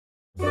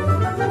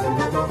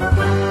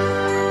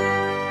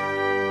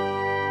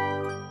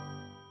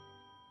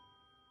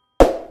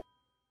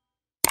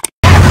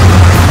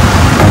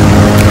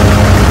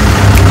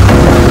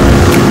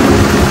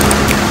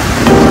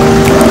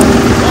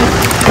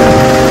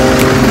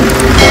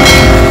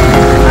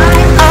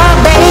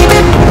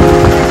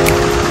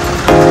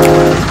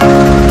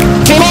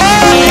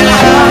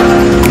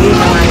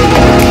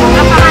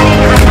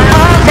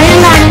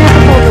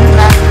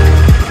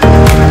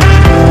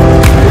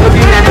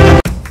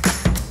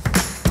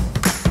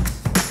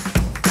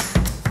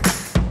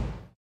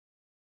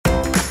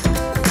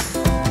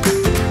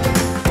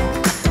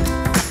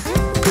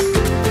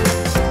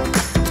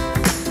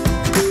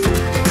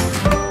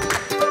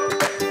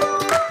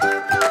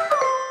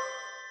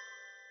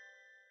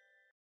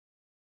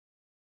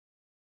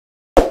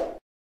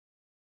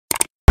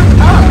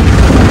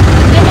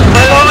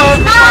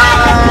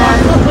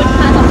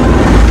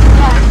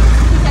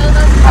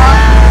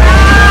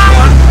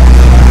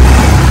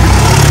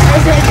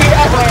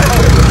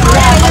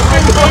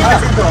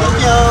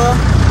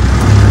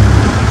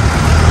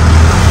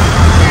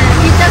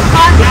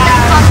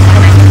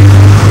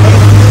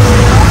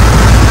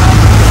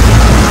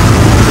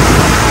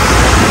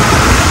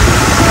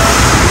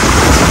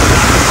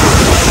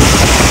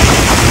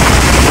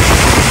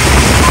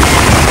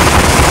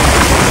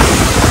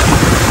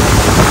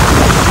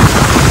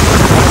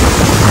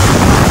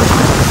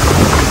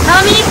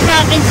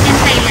province in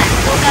Thailand.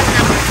 Total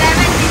number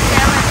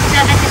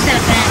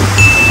 77.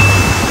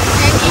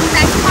 And in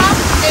Bangkok,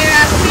 there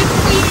are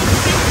 50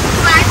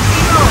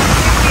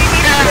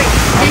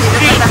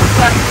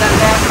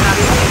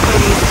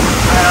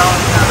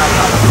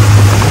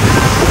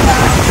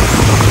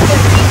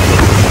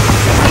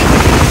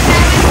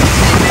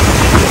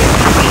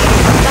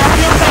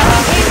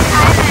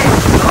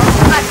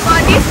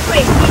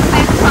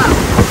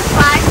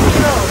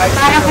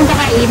 Para kung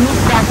kakaimos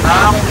lang.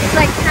 It's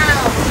like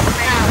town.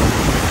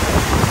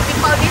 We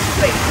call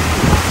district.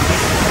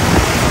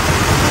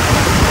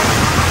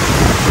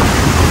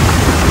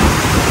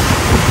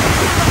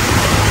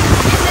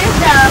 This is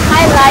the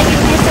highlight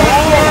in this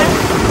area.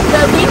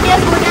 The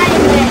biggest Buddha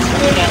in this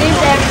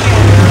area.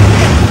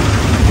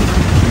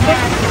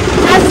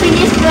 Just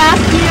finished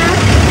last year.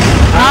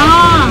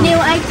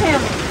 New item.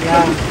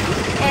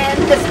 And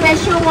the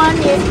special one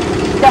is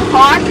the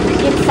heart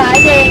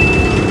inside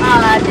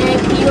they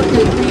build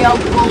the real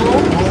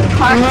gold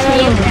heart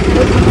shape and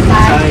put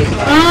inside.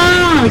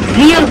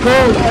 Real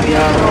gold.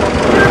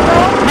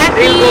 But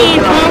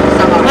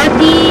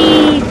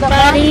the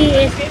body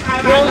is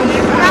gold.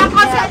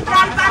 Bangko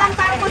Central, parang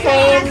Bangko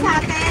Central sa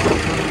atin.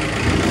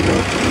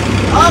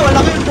 Wala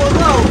kayong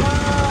Buddha.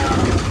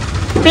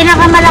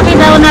 Pinakamalaki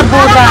daw na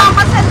Buddha. Parang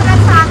Bangko Central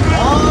sa atin.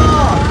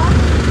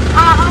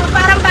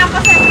 Parang Bangko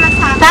Central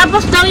sa atin.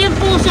 Tapos daw yung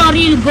puso,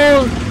 real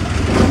gold.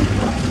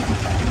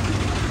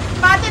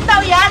 Bakit daw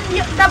yan?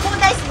 The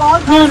Buddha is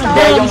gold? Yung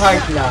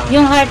heart lang.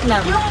 Yung heart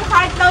lang. Yung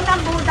heart daw ng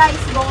Buddha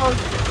is gold.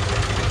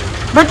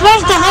 But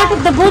where's the heart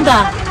of the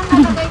Buddha?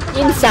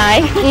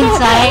 Inside.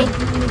 Inside.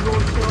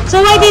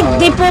 So why did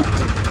they put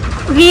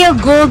real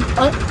gold?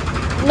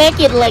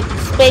 Make it like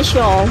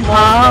special.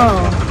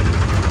 Wow.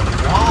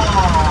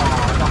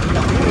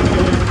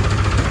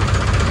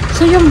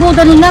 So yung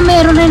Buddha nila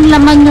mayroon rin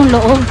laman yung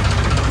loob.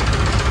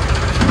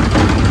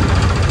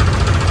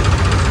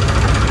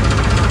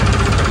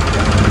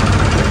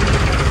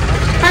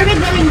 Are we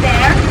going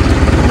there?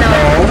 No.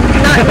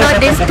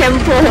 Not this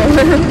temple. Oh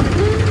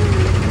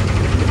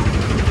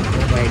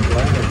my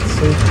god, that's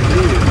so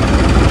cute.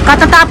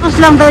 Katatapos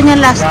lang daw niya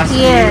last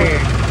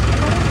year.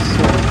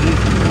 So cute.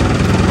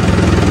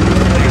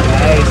 Very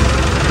nice.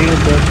 Real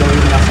gold daw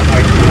yung nasa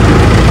heart.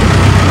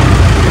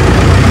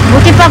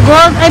 Buti pa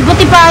gold. Ay,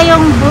 buti pa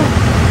yung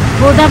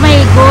Buddha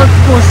may gold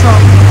puso.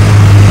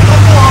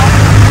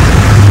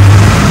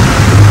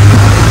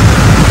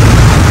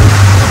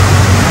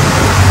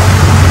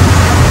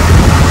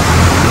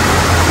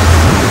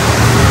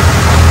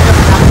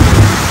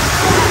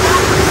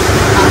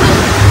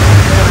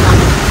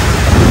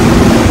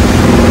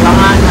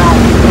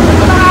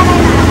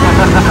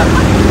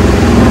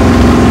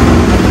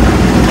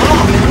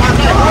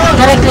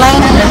 Recline.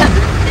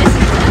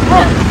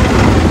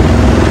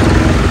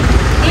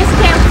 This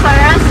came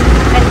first,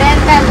 and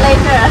then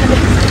later.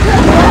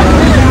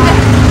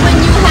 When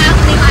you have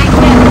the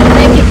item,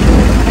 make it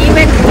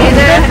even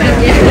better.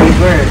 We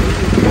were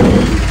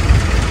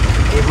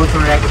able to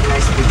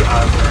recognize the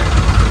other.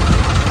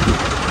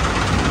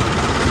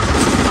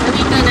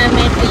 We're gonna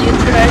make a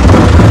U-turn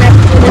back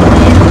to the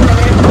center.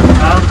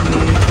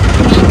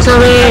 So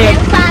we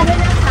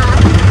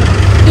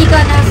He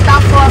gonna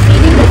stop for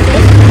feeding the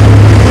fish.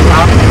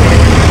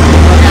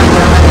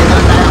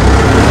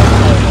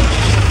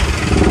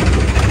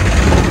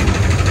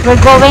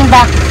 we're going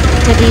back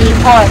to the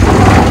port.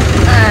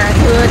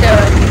 To the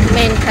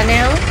main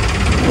canal.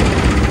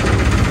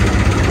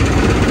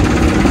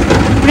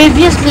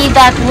 Previously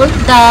that were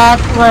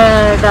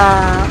the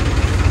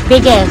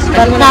biggest,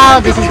 but now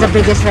this is the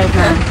biggest right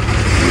now.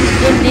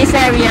 In this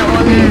area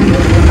only.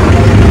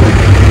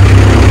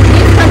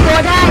 This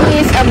pagoda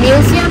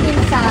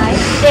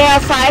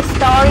 5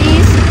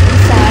 stories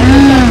inside.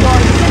 You can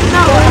go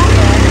up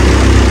there.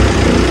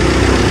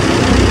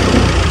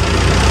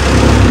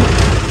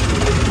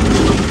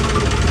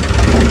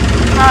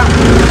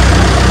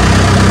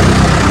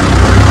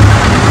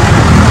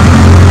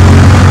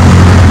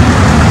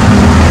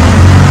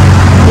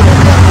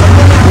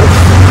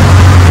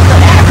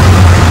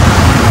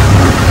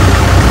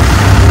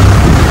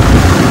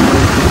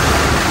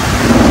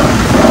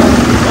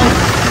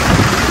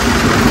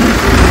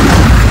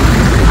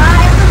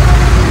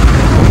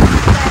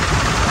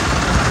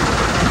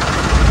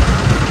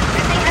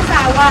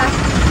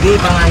 Hindi,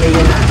 panganay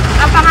yun na.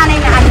 Ang panganay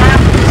na anak.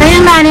 So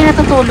yung nanay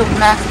natutulog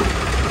na.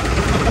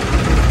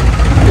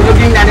 Tulog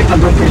yung nanay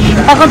pag-fish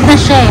siya. Pagod na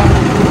siya eh.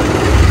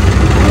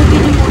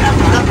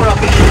 Ang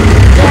profit.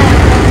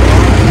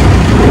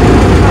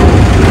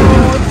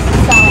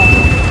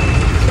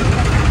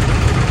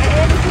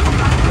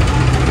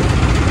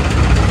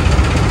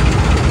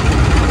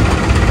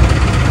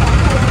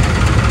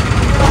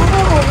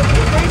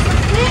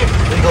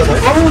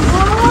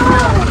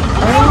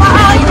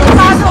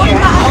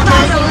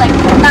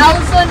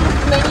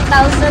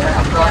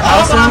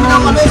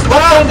 What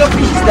kind of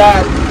fish is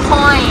that?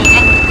 Koi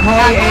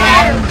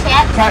and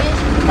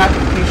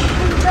Catfish.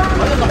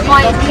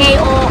 Koi,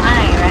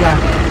 K-O-I, right? Yeah.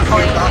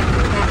 Koi.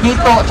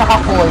 Hito, tsaka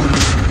koi.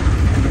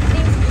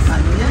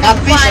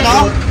 Catfish,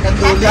 no?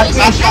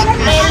 Catfish.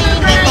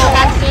 Mainly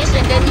catfish,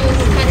 and then you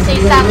can say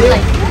something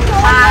like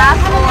half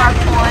or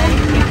koi.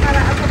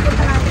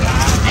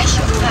 I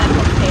show you that,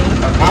 okay?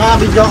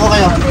 Video ko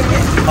kayo.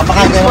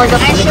 Papakain kayo.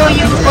 I show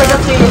you for the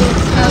fish.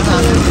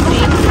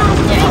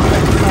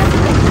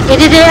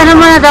 Ano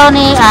muna daw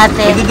ni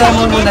ate?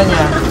 I-demo muna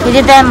niya.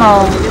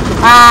 I-demo.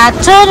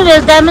 Chun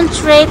will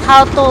demonstrate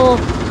how to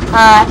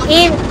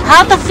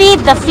feed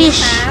the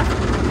fish.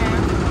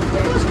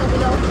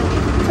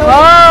 So,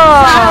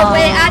 Oh.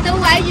 wait,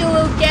 otherwise you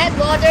will get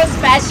water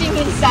splashing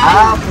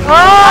inside. Okay.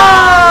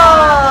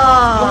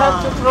 Oh. You have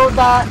to throw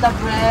the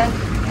bread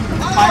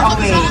far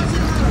away.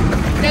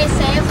 They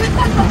say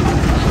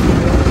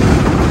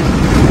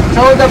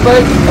So the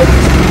bird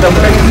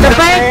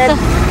bird.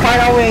 far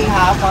away,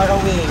 ha? Far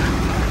away.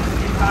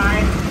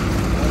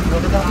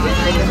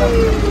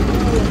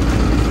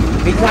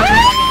 Big one.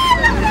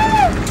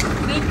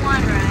 big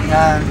one, right?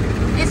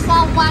 Yeah. It's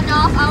for one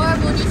of our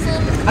Buddhism.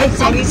 Ay,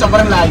 sorry,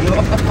 sobrang layo.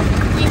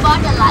 We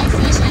bought the live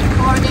fish and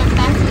pour them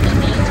back to the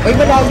nature. Ay,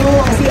 malayo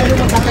kasi ano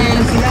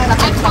magkakaroon sila.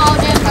 I call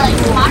them like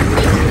smart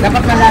fish.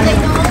 Dapat They malayo.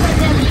 know when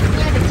they live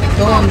near the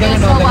So, chemical. ganun,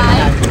 So ganun why?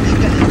 lang.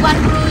 One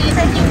rule is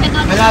you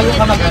cannot Malayo do it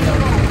ka mag-ano.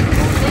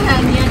 They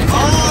are near the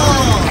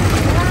chemical.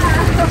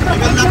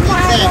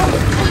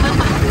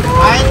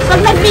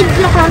 Pag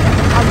nag-video ka,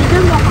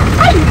 video mo ka.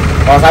 Ay!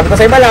 Oh, sabi ko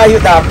sa'yo malayo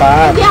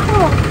dapat. Hindi ako.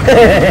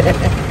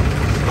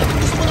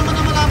 Gusto ko naman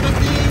na malapit,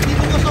 hindi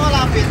ko gusto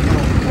malapit.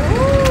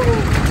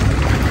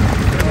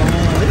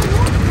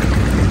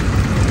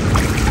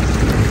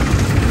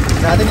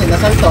 Natin yun,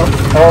 nasal to.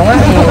 Oo nga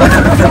eh.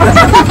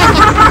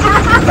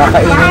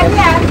 Kakainin.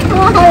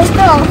 Oh,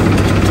 ito.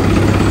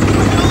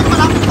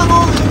 Malapit ako.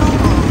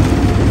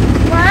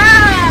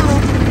 Wow!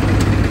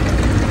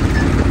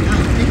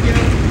 Thank you.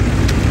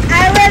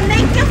 I will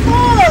make you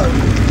full.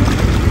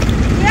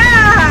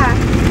 Yeah.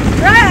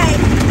 Right.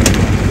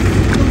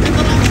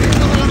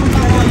 Dito lang ang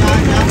tao.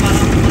 Yan,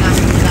 parang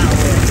malapit sila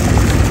ako.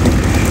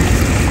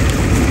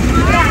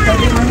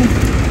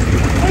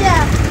 Kuya.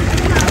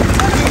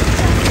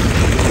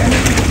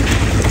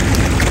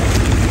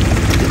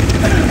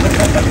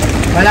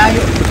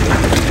 Malayo.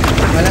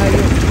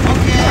 Malayo.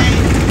 Okay.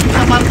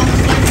 Sa partong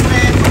slice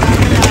bread.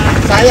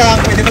 Sayang,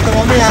 pwede ba ito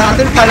mamaya? Sa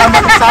atin pala,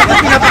 sa atin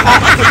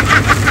pinapakain.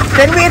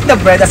 Can we eat the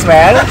bread as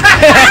well?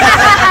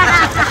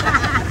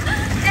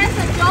 That's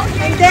a joke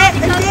here.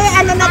 Hindi,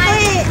 ano na to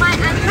eh. My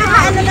auntie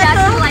Ano he na to?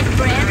 doesn't like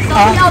bread, so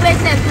he always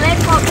said bread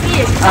for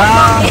kids.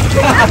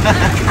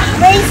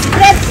 Raised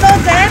bread to,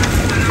 sir.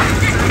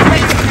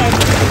 Raised bread.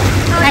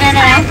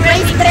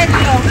 Raised bread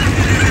to.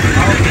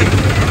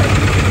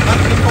 But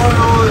before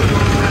all,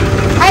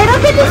 Ay,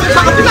 Robin, this is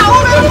sa kapila ko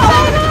na ito.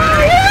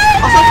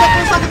 Asal ka po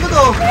sa atin ko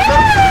to.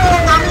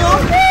 Ang dami oh.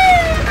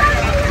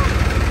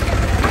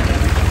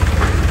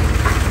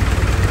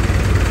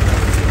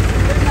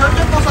 Saan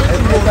ka po sa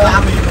likod mo?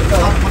 Dami.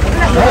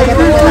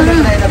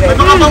 May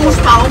mga bangus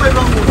pa ako, may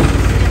bangus.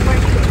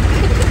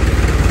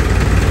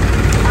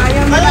 Ay,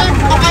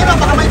 okay na,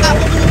 baka may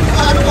tapon yung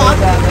ano ko ha.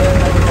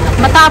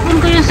 Matapon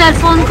ko yung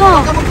cellphone ko.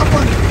 Huwag ka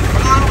magtapon.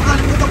 Baka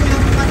makalimutan ko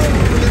yung ano,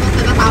 yung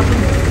tinatapon.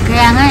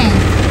 Kaya nga eh.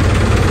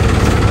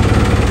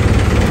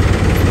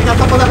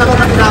 Tinatapon na talaga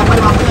ng tinapon.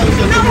 Mamaya yung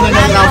cellphone mo na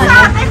nilawin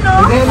mo.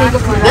 Hindi,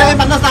 umikot mo Hindi, lang.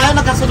 iba na tayo,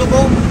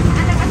 nagkasulubong.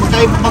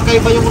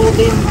 Magkaiba yung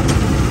routine.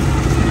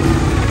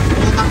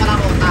 Utang ka lang,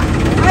 utang.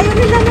 Ayaw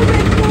nila ng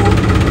bread ko.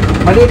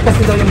 Maliit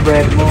kasi daw yung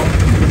bread mo.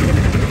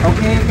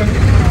 Okay,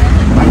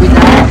 Happy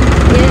na?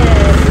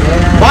 Yes.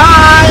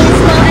 Bye!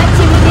 Small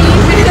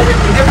activities. In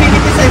the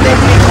Philippines, I like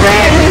big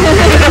bread.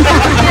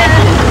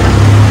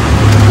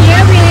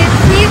 Here we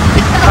sit.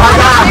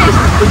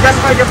 It's just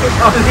for the fish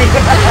only.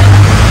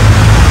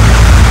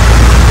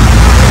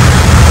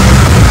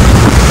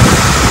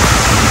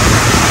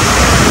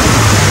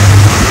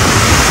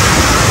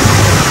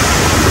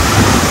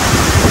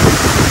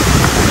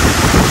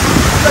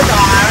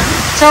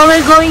 So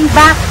we're going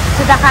back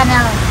to the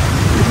canal.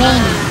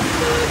 Main.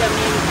 To the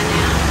main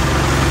canal.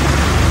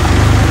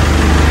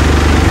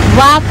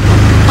 Wat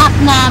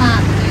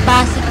Paknam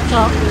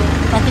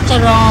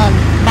Pasicharon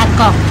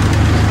Bangkok.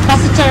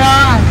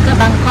 Pasicharon to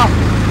Bangkok.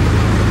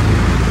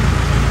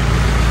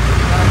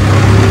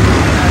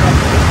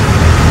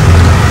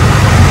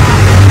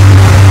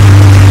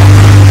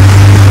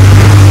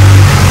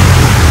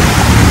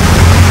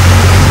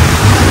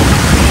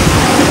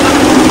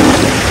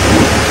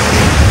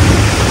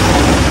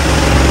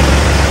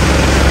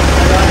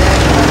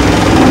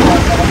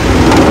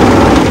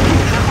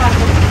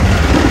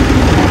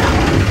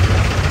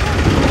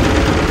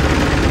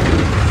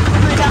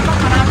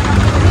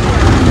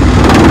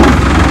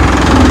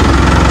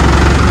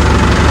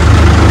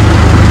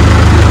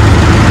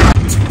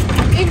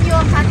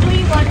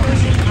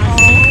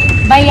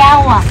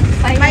 Bayawa.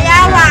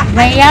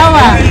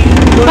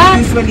 You But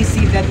don't usually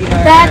see that in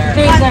our... that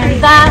bigger.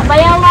 The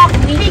Bayawa,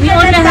 we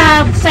only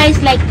have size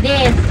like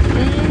this.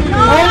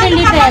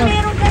 Only little.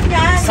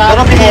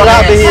 Pero bihira.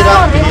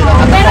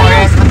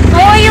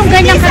 Pero yung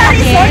ganyang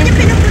kalaki.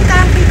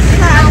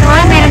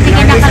 Oh, meron din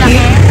ganyang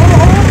kalaki.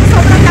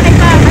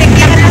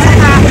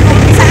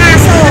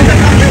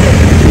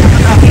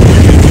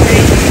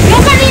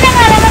 Yung kanina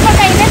nga lang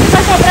napagkainan, diba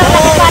sobrang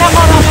laki para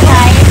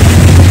mamamay?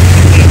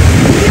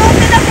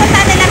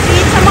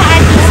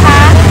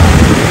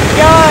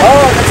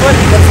 Oh, that's what.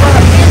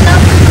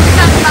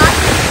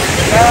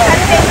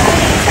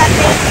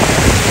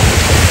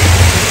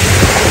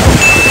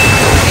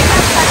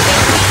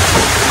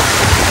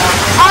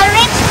 All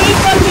rich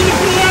people live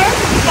here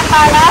in the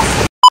palace.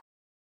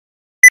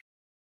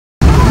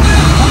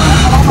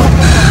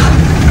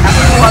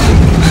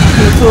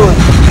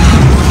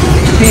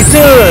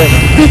 Pitsun.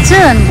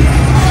 Pitsun.